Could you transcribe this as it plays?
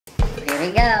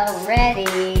we go. Ready.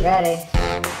 Ready.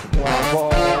 Wow.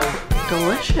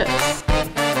 Delicious.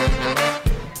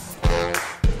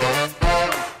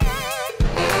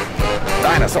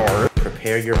 Dinosaur.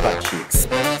 Prepare your butt cheeks.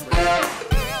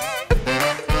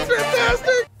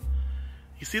 Fantastic!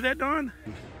 You see that, Dawn?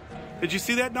 Did you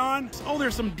see that, Dawn? Oh,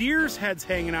 there's some deer's heads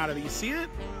hanging out of it. You see it?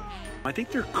 I think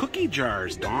they're cookie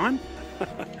jars, Dawn.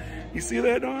 You see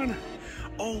that, Dawn?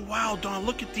 Oh, wow, Dawn,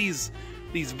 look at these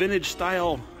vintage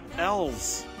style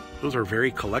elves. Those are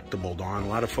very collectible, Dawn. A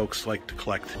lot of folks like to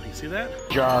collect. You see that?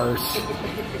 Jars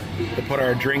to put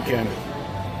our drink in.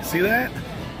 See that?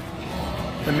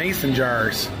 The mason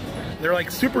jars. They're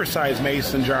like super-sized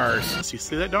mason jars. So you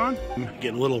see that, Dawn?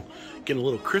 Getting a little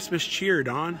Christmas cheer,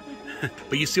 Dawn.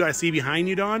 But you see what I see behind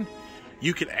you, Dawn?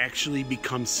 You could actually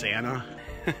become Santa.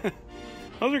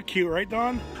 Those are cute, right,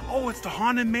 Dawn? Oh, it's the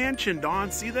Haunted Mansion,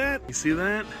 Dawn. See that? You see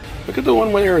that? Look at the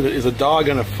one where there is a dog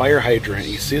on a fire hydrant.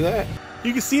 You see that?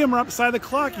 You can see him right beside the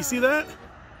clock. You see that?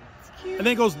 And then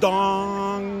it goes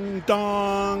dong,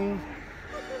 dong.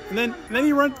 And then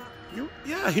he runs.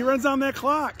 Yeah, he runs on that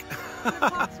clock.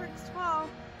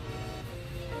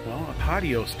 Well, a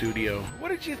patio studio. What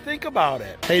did you think about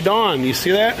it? Hey, Dawn, you see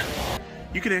that?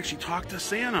 You can actually talk to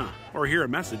Santa, or hear a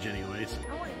message anyways.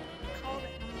 I want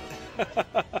to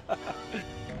call it.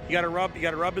 You gotta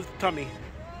rub his tummy.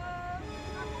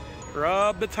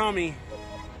 Rub the tummy.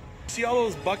 See all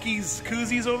those Buc-ee's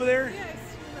koozies over there? Yes.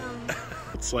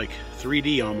 It's like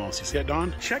 3D almost. You see that,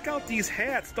 Dawn? Check out these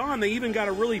hats, Dawn. They even got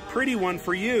a really pretty one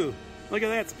for you. Look at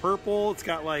that, it's purple. It's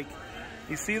got like,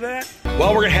 you see that?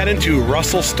 Well, we're gonna head into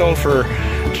Russell Stover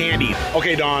Candy.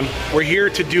 Okay, Dawn, we're here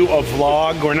to do a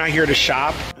vlog. We're not here to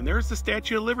shop. And there's the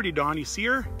Statue of Liberty, Dawn. You see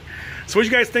her? So what do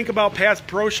you guys think about past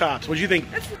pro shops? What do you think?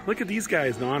 Look at these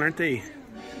guys, Dawn. Aren't they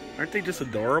just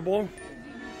adorable?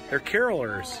 They're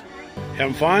carolers.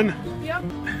 Having fun? Yep.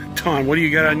 Dawn, what do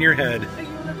you got on your head? A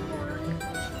unicorn.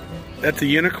 That's a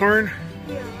unicorn?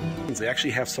 Yeah. They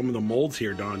actually have some of the molds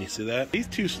here, Dawn. You see that? These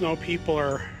two snow people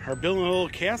are building a little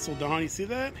castle, Dawn. You see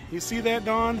that? You see that,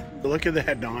 Dawn? Look at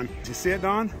that, Dawn. You see it,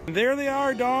 Dawn? And there they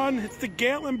are, Dawn. It's the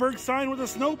Gatlinburg sign with the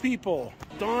snow people.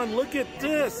 Dawn, look at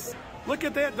this. Look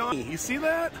at that, Dawn. You see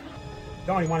that?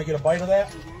 Dawn, you want to get a bite of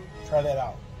that? Try that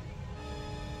out.